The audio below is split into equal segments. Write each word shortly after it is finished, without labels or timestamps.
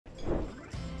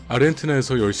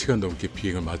아르헨티나에서 10시간 넘게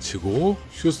비행을 마치고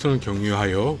휴스턴을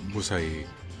경유하여 무사히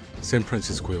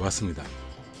샌프란시스코에 왔습니다.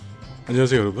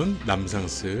 안녕하세요 여러분,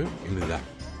 남상스입니다.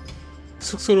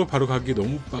 숙소로 바로 가기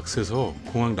너무 빡세서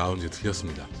공항 라운지에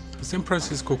들렸습니다.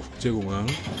 샌프란시스코 국제공항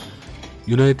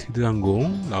유나이티드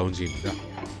항공 라운지입니다.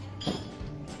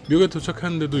 미국에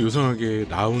도착하는데도 요상하게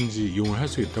라운지 이용을 할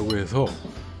수 있다고 해서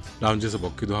라운지에서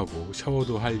먹기도 하고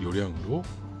샤워도 할 요량으로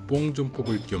뽕 좀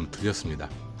뽑을 겸 들렸습니다.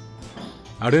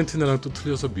 아르헨티나랑 또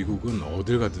틀려서 미국은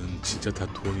어딜 가든 진짜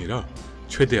다 돈이라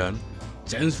최대한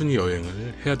짠순이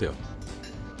여행을 해야 돼요.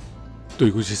 또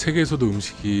이곳이 세계에서도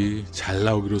음식이 잘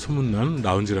나오기로 소문난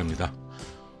라운지랍니다.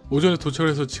 오전에 도착을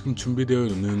해서 지금 준비되어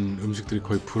있는 음식들이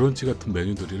거의 브런치 같은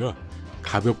메뉴들이라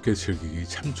가볍게 즐기기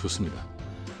참 좋습니다.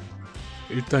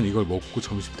 일단 이걸 먹고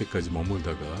점심때까지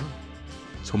머물다가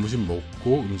점심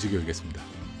먹고 움직여야겠습니다.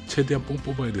 최대한 뽕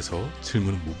뽑아야 돼서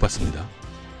질문은 못 받습니다.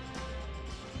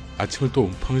 아침을 또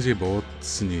온팡지게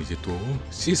먹었으니 이제 또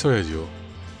씻어야죠.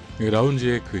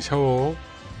 라운지에 그 샤워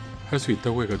할 수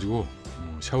있다고 해가지고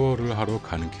샤워를 하러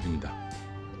가는 길입니다.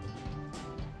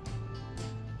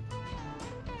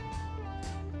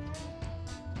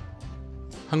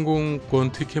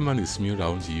 항공권 티켓만 있으면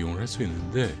라운지 이용을 할 수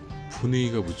있는데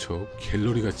분위기가 무척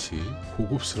갤러리같이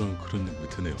고급스러운 그런 느낌이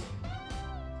드네요.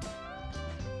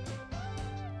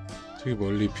 저기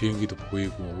멀리 비행기도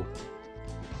보이고,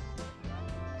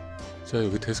 자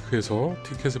여기 데스크에서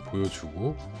티켓을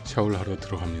보여주고 샤워를 하러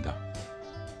들어갑니다.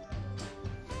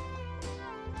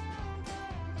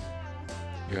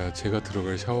 야, 제가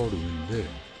들어갈 샤워룸인데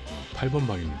 8번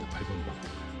방입니다. 8번 방.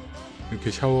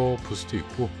 이렇게 샤워 부스도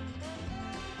있고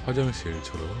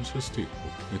화장실처럼 쓸 수도 있고,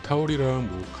 타월이랑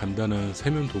뭐 간단한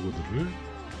세면 도구들을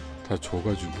다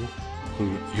줘가지고 그걸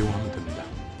이용하면 됩니다.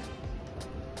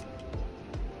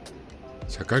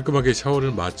 자, 깔끔하게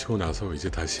샤워를 마치고 나서 이제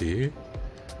다시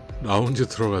라운지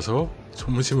들어가서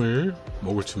점심을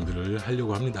먹을 준비를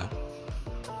하려고 합니다.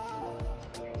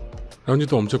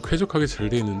 라운지도 엄청 쾌적하게 잘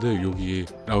되어 있는데 여기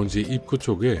라운지 입구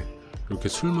쪽에 이렇게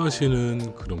술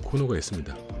마시는 그런 코너가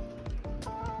있습니다.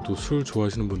 또 술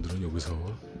좋아하시는 분들은 여기서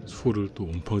술을 또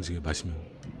온팡지게 마시면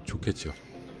좋겠죠.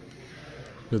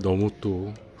 너무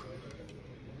또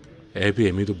애비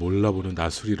애미도 몰라보는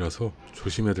낮술이라서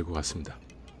조심해야 될 것 같습니다.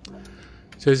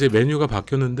 자, 이제 메뉴가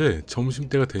바뀌었는데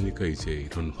점심때가 되니까 이제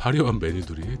이런 화려한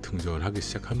메뉴들이 등장을 하기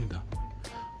시작합니다.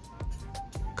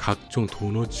 각종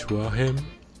도너츠와 햄,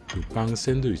 그리고 빵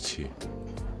샌드위치,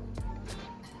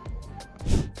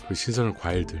 그리고 신선한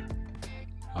과일들.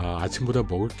 아침보다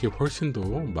먹을 게 훨씬 더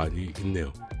많이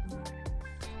있네요.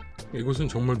 이곳은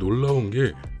정말 놀라운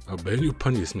게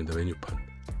메뉴판이 있습니다. 메뉴판.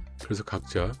 그래서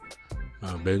각자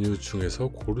메뉴 중에서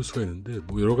고를 수가 있는데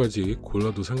뭐 여러가지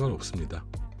골라도 상관없습니다.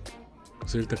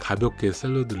 그래서 일단 가볍게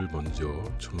샐러드를 먼저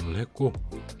주문을 했고,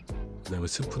 그 다음에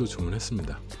스프도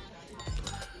주문했습니다.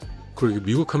 그리고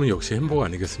미국 하면 역시 햄버거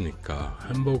아니겠습니까?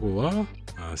 햄버거와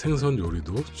생선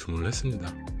요리도 주문을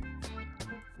했습니다.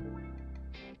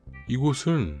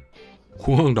 이곳은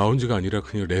공항 라운지가 아니라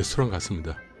그냥 레스토랑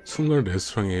같습니다. 순간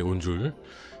레스토랑에 온 줄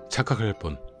착각할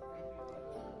뻔.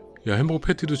 야, 햄버거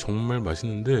패티도 정말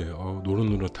맛있는데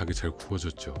노릇노릇하게 잘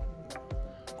구워졌죠.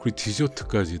 그리고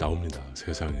디저트까지 나옵니다.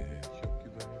 세상에,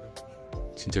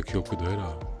 진짜 귀엽기도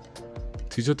해라.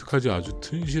 디저트까지 아주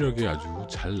튼실하게 아주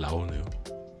잘 나오네요.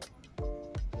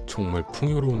 정말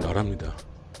풍요로운 나라입니다.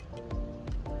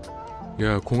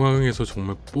 야, 공항에서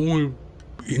정말 뽕을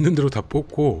있는 대로 다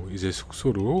뽑고 이제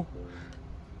숙소로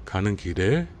가는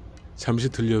길에 잠시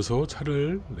들려서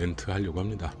차를 렌트하려고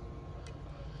합니다.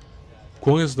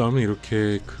 공항에서 나오면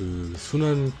이렇게 그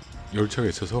순환 열차가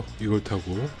있어서 이걸 타고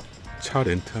차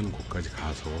렌트하는 곳까지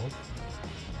가서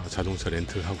자동차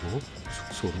렌트를 하고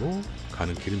숙소로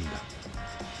가는 길입니다.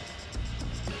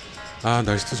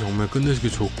 날씨도 정말 끝내주기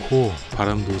좋고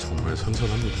바람도 정말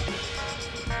선선합니다.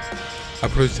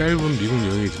 앞으로 짧은 미국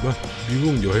여행이지만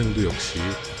미국 여행도 역시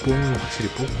뽕을 확실히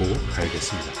뽑고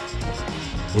가야겠습니다.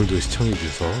 오늘도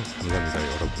시청해주셔서 감사합니다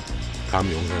여러분.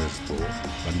 다음 영상에서 또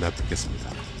만나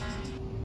뵙겠습니다.